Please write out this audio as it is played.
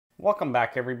Welcome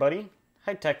back, everybody.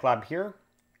 High Tech Lab here.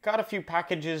 Got a few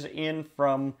packages in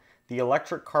from the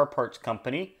electric car parts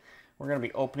company. We're going to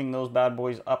be opening those bad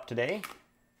boys up today.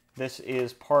 This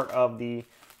is part of the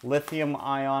lithium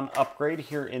ion upgrade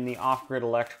here in the off-grid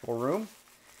electrical room.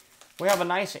 We have a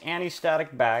nice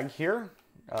anti-static bag here,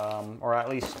 or at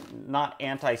least not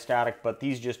anti-static, but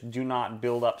these just do not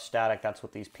build up static. That's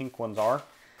what these pink ones are.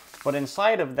 But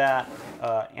inside of that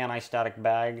anti-static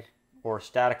bag, or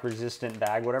static resistant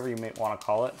bag, whatever you may want to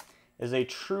call it, is a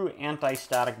true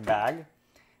anti-static bag.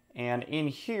 And in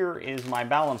here is my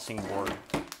balancing board.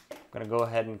 I'm going to go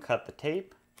ahead and cut the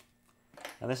tape.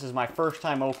 And this is my first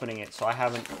time opening it, so I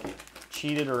haven't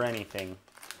cheated or anything.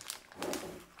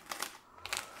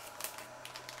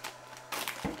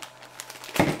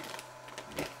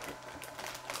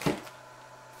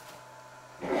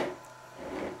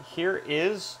 Here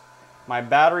is my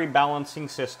battery balancing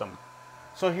system.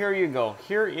 So here you go.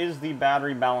 Here is the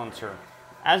battery balancer.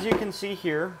 As you can see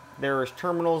here, there is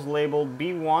terminals labeled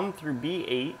B1 through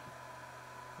B8,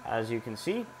 as you can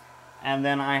see. And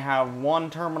then I have one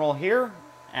terminal here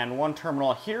and one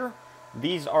terminal here.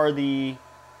 These are the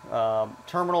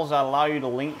terminals that allow you to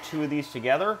link two of these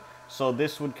together. So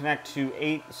this would connect to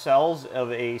 8 cells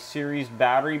of a series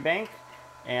battery bank,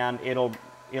 and it'll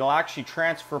actually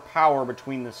transfer power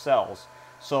between the cells.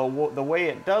 So the way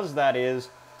it does that is,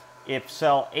 if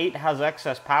cell 8 has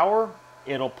excess power,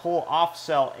 it'll pull off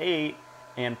cell 8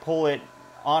 and pull it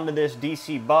onto this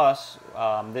DC bus.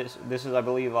 This is, I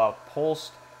believe, a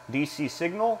pulsed DC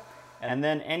signal. And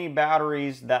then any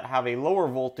batteries that have a lower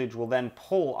voltage will then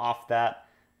pull off that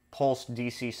pulsed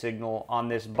DC signal on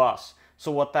this bus. So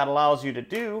what that allows you to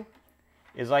do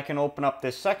is I can open up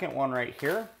this second one right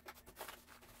here.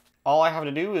 All I have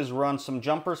to do is run some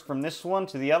jumpers from this one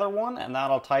to the other one, and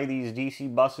that'll tie these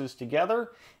DC buses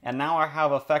together. And now I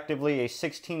have effectively a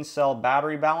 16-cell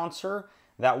battery balancer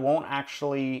that won't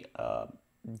actually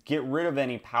get rid of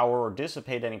any power or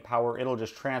dissipate any power. It'll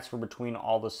just transfer between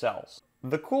all the cells.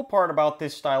 The cool part about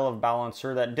this style of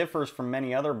balancer that differs from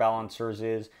many other balancers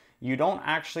is you don't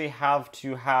actually have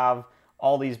to have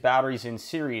all these batteries in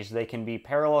series. They can be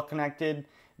parallel connected,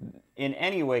 in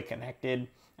any way connected.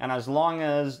 And as long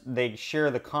as they share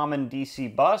the common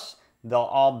DC bus, they'll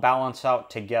all balance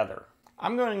out together.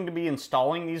 I'm going to be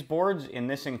installing these boards in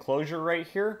this enclosure right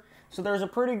here. So there's a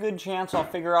pretty good chance I'll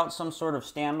figure out some sort of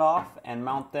standoff and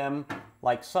mount them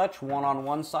like such, one on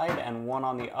one side and one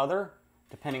on the other.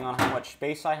 Depending on how much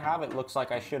space I have, it looks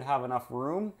like I should have enough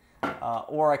room.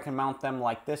 Or I can mount them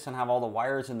like this and have all the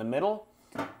wires in the middle.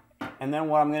 And then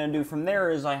what I'm going to do from there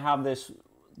is I have this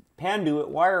Panduit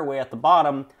wireway at the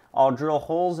bottom. I'll drill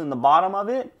holes in the bottom of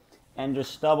it and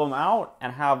just stub them out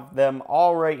and have them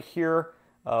all right here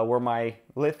where my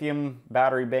lithium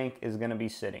battery bank is going to be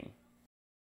sitting.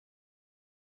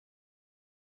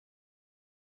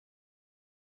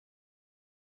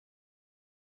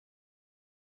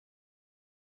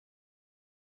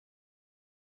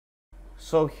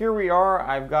 So here we are.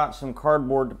 I've got some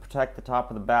cardboard to protect the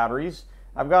top of the batteries.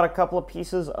 I've got a couple of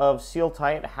pieces of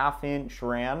seal-tight 1/2-inch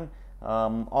RAN.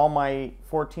 All my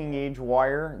 14 gauge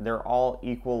wire, they're all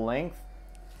equal length.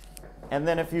 And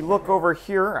then if you look over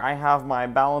here, I have my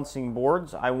balancing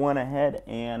boards. I went ahead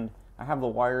and I have the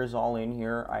wires all in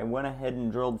here. I went ahead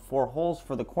and drilled 4 holes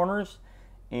for the corners,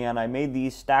 and I made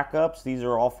these stack ups. These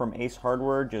are all from Ace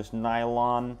Hardware, just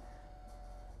nylon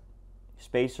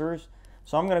spacers.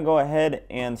 So I'm going to go ahead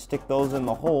and stick those in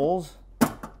the holes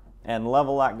and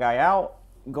level that guy out.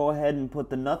 Go ahead and put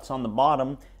the nuts on the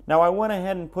bottom. Now I went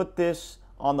ahead and put this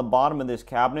on the bottom of this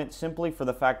cabinet simply for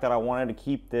the fact that I wanted to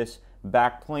keep this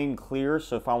back plane clear,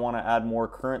 so if I want to add more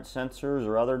current sensors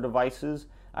or other devices,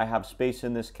 I have space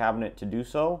in this cabinet to do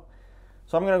so.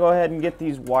 So I'm going to go ahead and get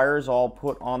these wires all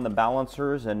put on the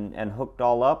balancers and hooked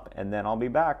all up, and then I'll be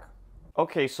back.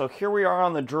 Okay, so here we are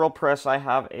on the drill press. I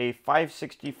have a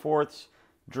 5/64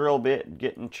 drill bit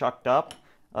getting chucked up.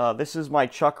 This is my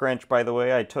chuck wrench, by the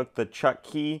way. I took the chuck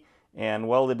key and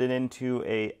welded it into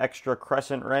a extra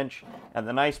crescent wrench. And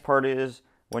the nice part is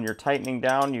when you're tightening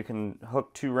down, you can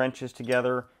hook 2 wrenches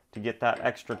together to get that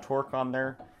extra torque on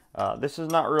there. This is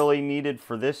not really needed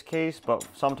for this case, but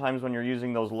sometimes when you're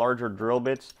using those larger drill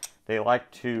bits, they like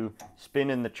to spin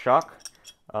in the chuck.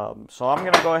 So I'm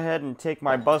going to go ahead and take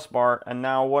my bus bar, and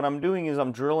now what I'm doing is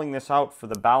I'm drilling this out for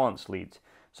the balance leads.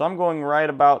 So I'm going right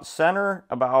about center,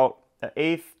 about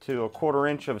 1/8 to 1/4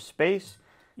 inch of space.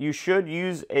 You should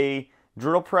use a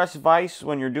drill press vise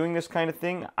when you're doing this kind of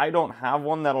thing. I don't have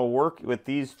one that'll work with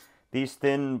these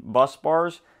thin bus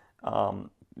bars.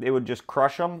 They would just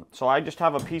crush them. So I just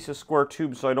have a piece of square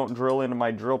tube so I don't drill into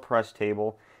my drill press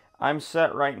table. I'm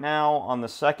set right now on the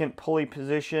second pulley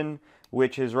position,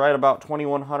 which is right about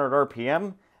 2100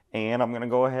 RPM, and I'm going to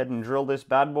go ahead and drill this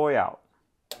bad boy out.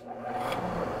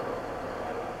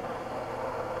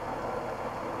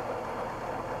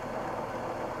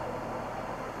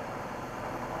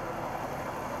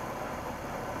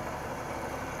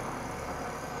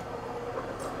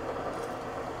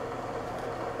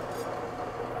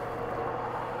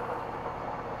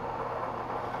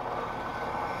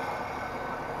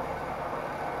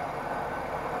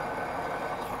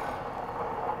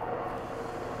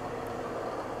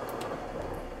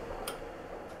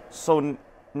 So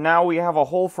now we have a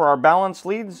hole for our balance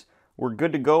leads. We're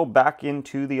good to go back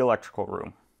into the electrical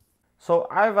room. So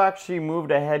I've actually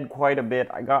moved ahead quite a bit.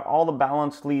 I got all the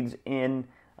balance leads in.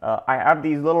 I have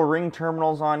these little ring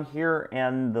terminals on here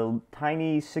and the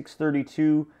tiny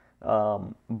 632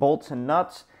 bolts and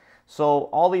nuts. So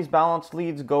all these balance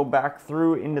leads go back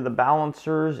through into the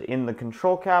balancers in the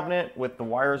control cabinet with the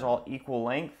wires all equal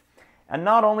length. And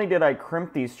not only did I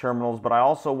crimp these terminals, but I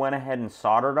also went ahead and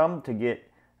soldered them to get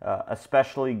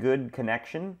especially good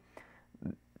connection.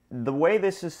 The way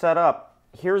this is set up,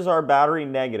 here's our battery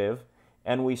negative,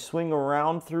 and we swing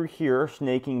around through here,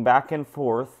 snaking back and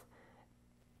forth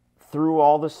through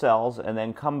all the cells and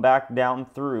then come back down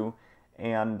through,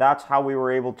 and that's how we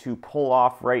were able to pull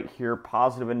off right here,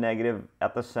 positive and negative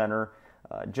at the center,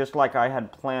 just like I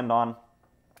had planned on.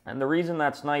 And the reason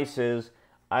that's nice is,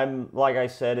 like I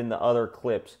said in the other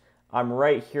clips, I'm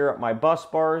right here at my bus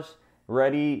bars,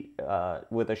 ready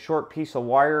with a short piece of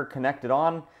wire connected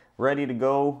on, ready to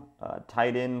go,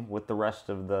 tied in with the rest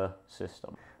of the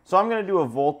system. So I'm going to do a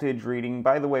voltage reading.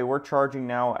 By the way, we're charging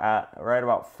now at right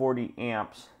about 40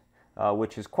 amps,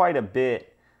 which is quite a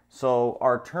bit. So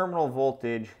our terminal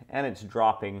voltage, and it's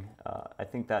dropping, I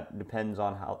think that depends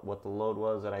on what the load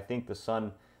was, and I think the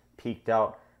sun peaked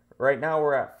out. Right now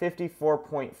we're at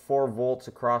 54.4 volts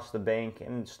across the bank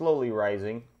and slowly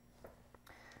rising.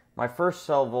 My first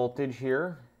cell voltage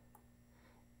here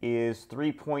is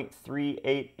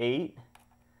 3.388,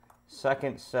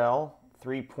 second cell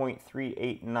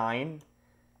 3.389,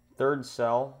 third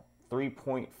cell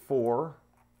 3.4,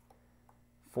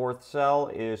 fourth cell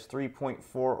is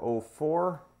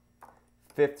 3.404,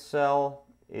 fifth cell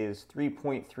is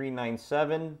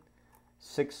 3.397,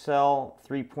 sixth cell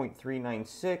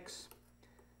 3.396,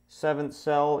 seventh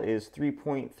cell is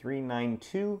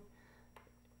 3.392,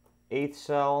 eighth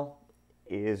cell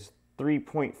is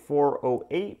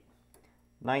 3.408,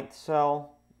 ninth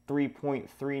cell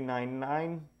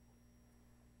 3.399,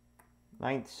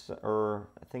 I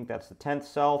think that's the 10th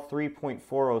cell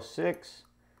 3.406,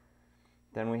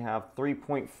 then we have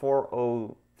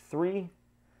 3.403,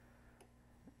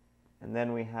 and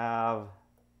then we have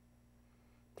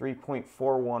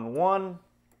 3.411,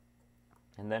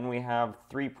 and then we have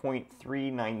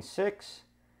 3.396,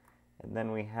 and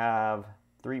then we have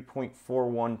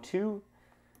 3.412,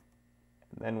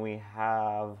 then we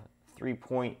have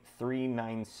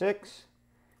 3.396,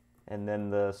 and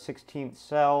then the 16th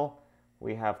cell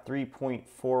we have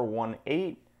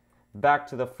 3.418, back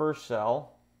to the first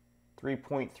cell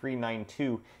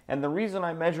 3.392. And the reason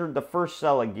I measured the first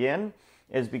cell again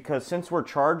is because since we're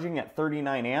charging at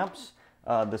 39 amps,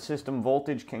 the system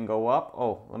voltage can go up.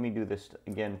 Oh, let me do this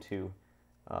again too.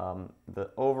 The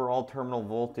overall terminal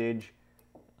voltage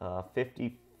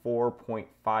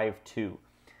 54.52.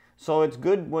 So it's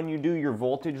good when you do your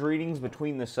voltage readings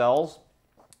between the cells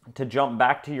to jump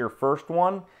back to your first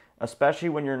one, especially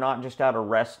when you're not just at a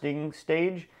resting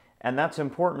stage. And that's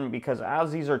important because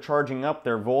as these are charging up,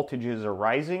 their voltages are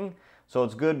rising. So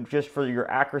it's good just for your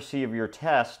accuracy of your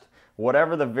test.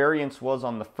 Whatever the variance was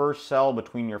on the first cell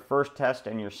between your first test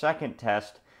and your second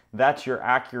test, that's your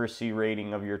accuracy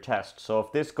rating of your test. So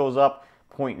if this goes up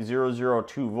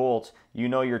 0.002 volts, you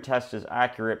know your test is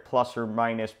accurate, plus or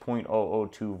minus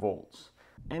 0.002 volts.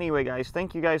 Anyway guys,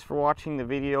 thank you guys for watching the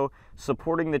video,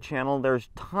 supporting the channel. There's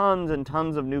tons and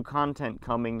tons of new content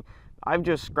coming. I've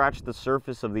just scratched the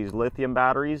surface of these lithium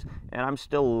batteries and I'm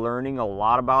still learning a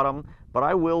lot about them, but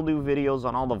I will do videos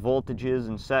on all the voltages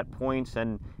and set points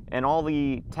and all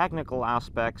the technical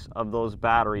aspects of those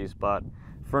batteries. But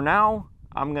for now,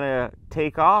 I'm gonna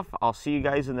take off. I'll see you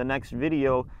guys in the next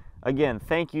video. Again,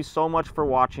 thank you so much for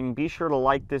watching. Be sure to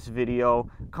like this video,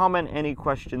 comment any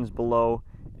questions below,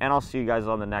 and I'll see you guys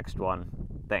on the next one.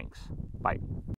 Thanks. Bye.